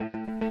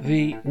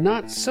The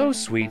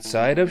not-so-sweet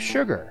side of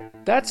sugar.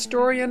 That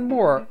story and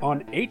more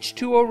on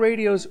H2O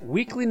Radio's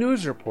Weekly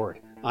News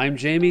Report. I'm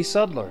Jamie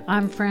Sudler.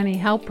 I'm Franny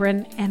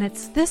Halprin, and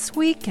it's This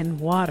Week in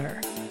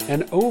Water.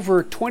 An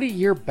over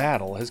 20-year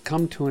battle has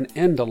come to an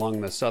end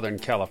along the Southern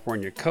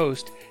California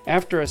coast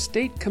after a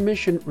state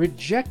commission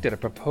rejected a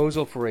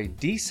proposal for a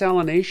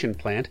desalination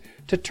plant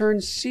to turn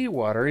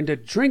seawater into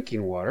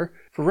drinking water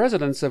for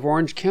residents of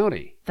Orange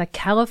County. The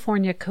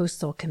California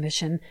Coastal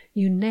Commission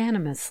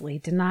unanimously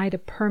denied a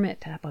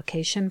permit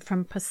application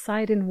from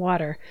Poseidon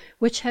Water,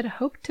 which had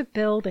hoped to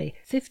build a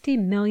 50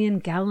 million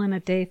gallon a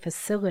day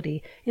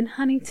facility in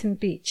Huntington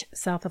Beach,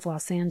 south of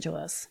Los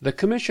Angeles. The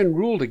commission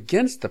ruled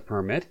against the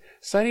permit,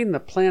 citing the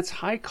plant's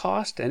high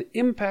cost and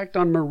impact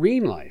on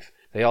marine life.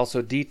 They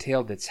also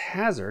detailed its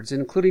hazards,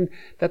 including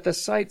that the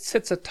site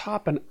sits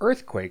atop an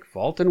earthquake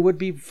fault and would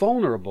be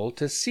vulnerable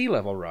to sea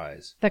level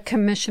rise. The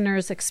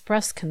commissioners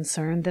expressed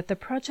concern that the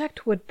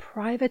project would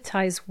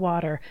privatize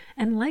water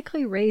and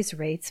likely raise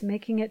rates,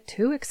 making it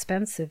too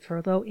expensive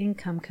for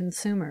low-income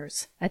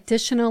consumers.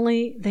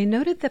 Additionally, they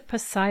noted that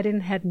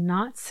Poseidon had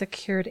not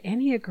secured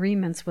any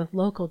agreements with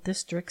local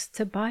districts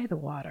to buy the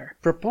water.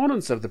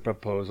 Proponents of the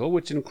proposal,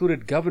 which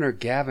included Governor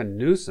Gavin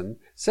Newsom,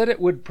 said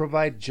it would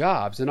provide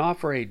jobs and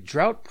offer a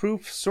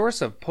drought-proof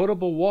source of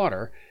potable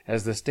water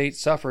as the state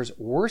suffers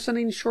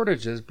worsening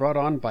shortages brought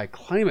on by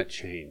climate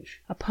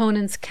change.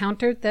 Opponents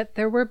countered that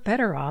there were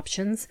better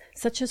options,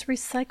 such as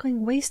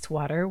recycling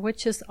wastewater,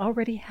 which is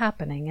already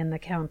happening in the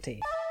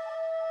county.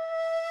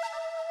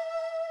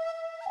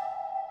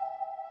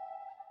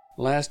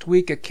 Last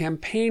week, a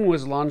campaign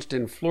was launched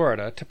in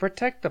Florida to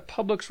protect the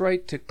public's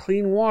right to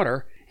clean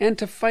water and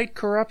to fight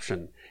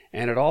corruption,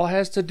 and it all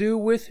has to do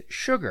with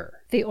sugar.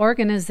 The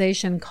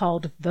organization,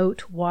 called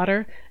Vote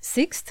Water,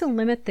 seeks to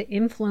limit the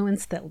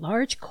influence that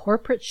large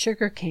corporate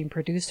sugarcane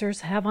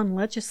producers have on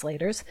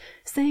legislators,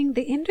 saying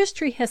the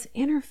industry has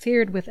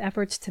interfered with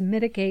efforts to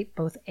mitigate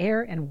both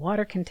air and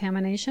water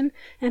contamination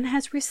and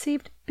has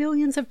received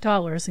billions of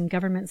dollars in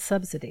government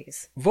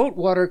subsidies. Vote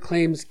Water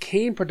claims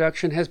cane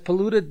production has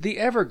polluted the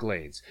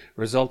Everglades,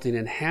 resulting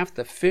in half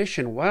the fish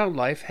and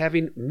wildlife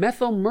having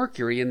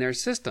methylmercury in their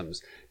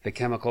systems. The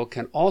chemical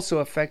can also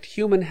affect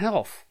human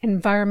health.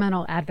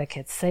 Environmental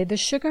advocates say the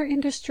sugar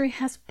industry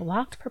has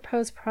blocked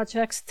proposed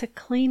projects to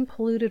clean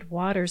polluted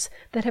waters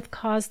that have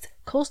caused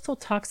coastal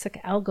toxic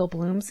algal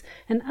blooms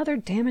and other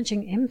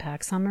damaging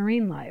impacts on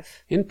marine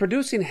life. In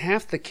producing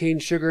half the cane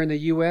sugar in the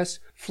U.S.,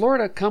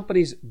 Florida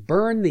companies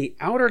burn the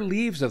outer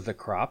leaves of the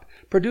crop,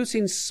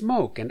 producing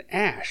smoke and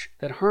ash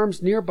that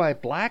harms nearby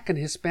Black and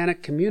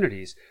Hispanic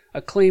communities,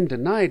 a claim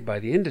denied by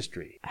the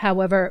industry.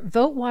 However,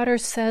 Vote Water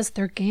says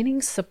they're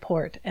gaining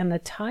support and the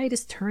tide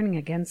is turning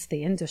against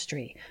the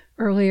industry.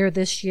 Earlier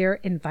this year,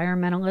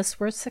 environmentalists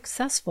were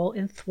successful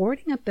in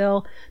thwarting a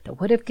bill that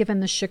would have given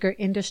the sugar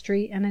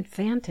industry an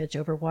advantage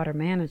over water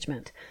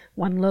management.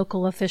 One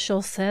local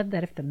official said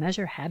that if the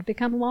measure had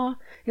become law,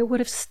 it would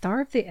have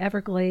starved the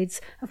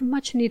Everglades of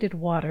much-needed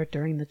water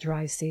during the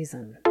dry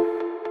season.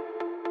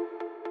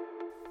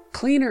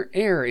 Cleaner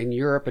air in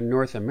Europe and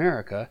North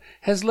America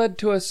has led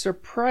to a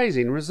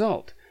surprising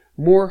result: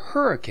 more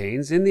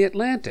hurricanes in the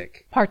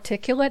Atlantic.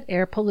 Particulate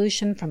air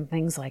pollution from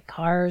things like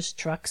cars,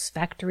 trucks,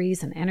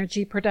 factories, and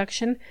energy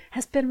production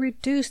has been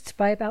reduced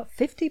by about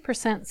 50%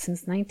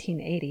 since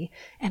 1980,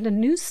 and a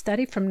new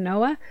study from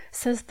NOAA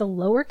says the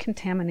lower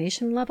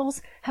contamination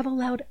levels have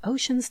allowed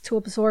oceans to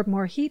absorb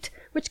more heat,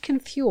 which can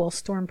fuel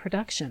storm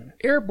production.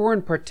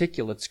 Airborne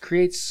particulates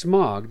create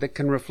smog that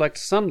can reflect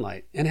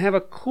sunlight and have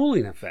a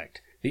cooling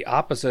effect, the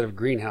opposite of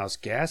greenhouse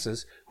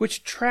gases,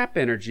 which trap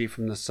energy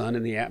from the sun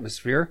in the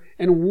atmosphere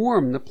and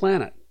warm the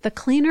planet. The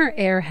cleaner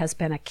air has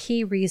been a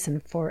key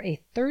reason for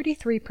a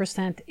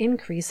 33%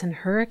 increase in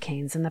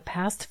hurricanes in the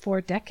past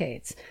 4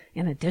 decades.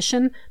 In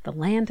addition, the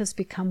land has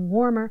become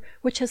warmer,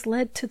 which has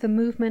led to the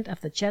movement of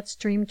the jet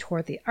stream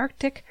toward the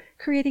Arctic,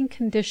 creating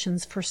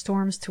conditions for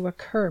storms to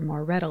occur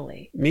more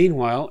readily.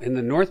 Meanwhile, in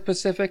the North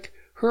Pacific,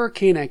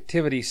 hurricane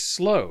activity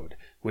slowed,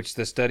 which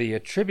the study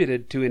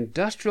attributed to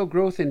industrial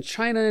growth in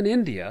China and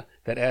India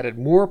that added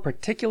more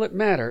particulate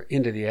matter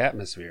into the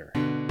atmosphere.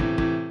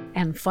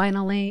 And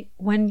finally,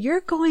 when you're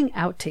going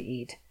out to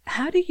eat,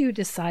 how do you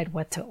decide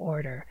what to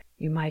order?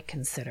 You might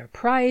consider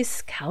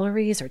price,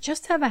 calories, or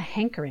just have a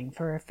hankering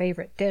for a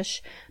favorite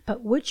dish,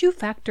 but would you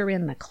factor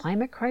in the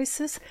climate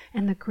crisis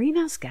and the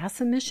greenhouse gas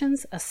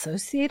emissions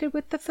associated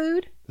with the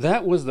food?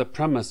 That was the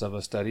premise of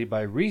a study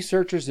by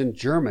researchers in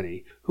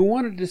Germany who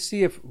wanted to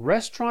see if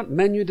restaurant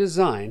menu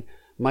design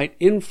might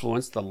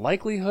influence the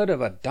likelihood of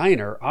a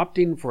diner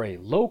opting for a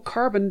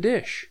low-carbon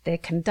dish. They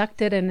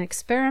conducted an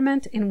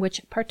experiment in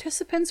which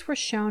participants were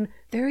shown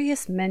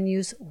various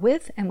menus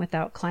with and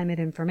without climate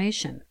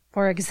information.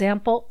 For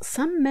example,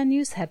 some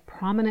menus had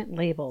prominent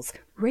labels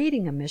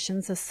rating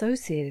emissions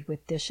associated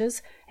with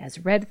dishes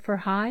as red for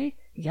high,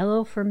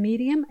 yellow for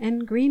medium,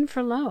 and green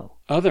for low.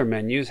 Other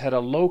menus had a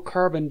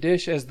low-carbon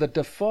dish as the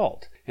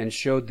default and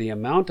showed the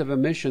amount of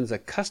emissions a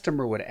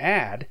customer would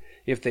add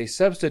if they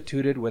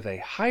substituted with a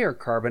higher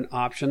carbon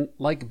option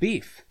like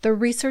beef. The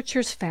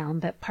researchers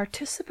found that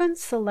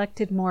participants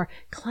selected more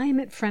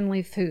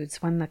climate-friendly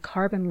foods when the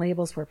carbon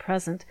labels were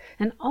present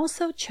and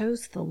also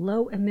chose the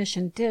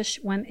low-emission dish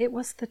when it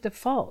was the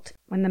default.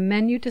 When the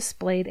menu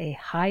displayed a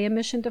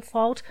high-emission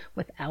default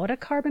without a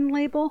carbon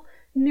label,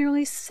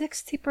 nearly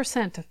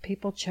 60% of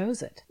people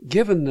chose it.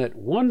 Given that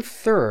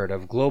 1/3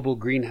 of global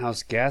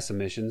greenhouse gas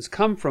emissions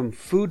come from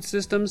food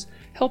systems,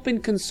 helping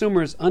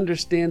consumers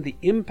understand the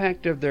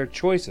impact of their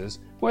choices,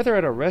 whether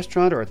at a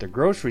restaurant or at the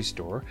grocery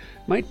store,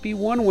 might be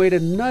one way to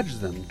nudge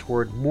them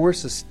toward more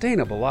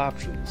sustainable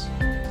options.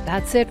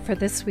 That's it for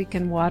This Week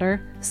in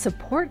Water.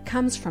 Support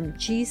comes from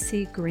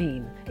GC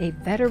Green, a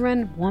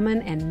veteran,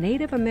 woman, and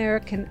Native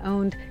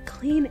American-owned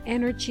clean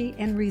energy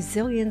and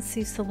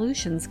resiliency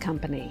solutions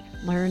company.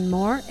 Learn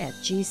more at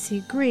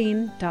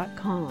gcgreen.com.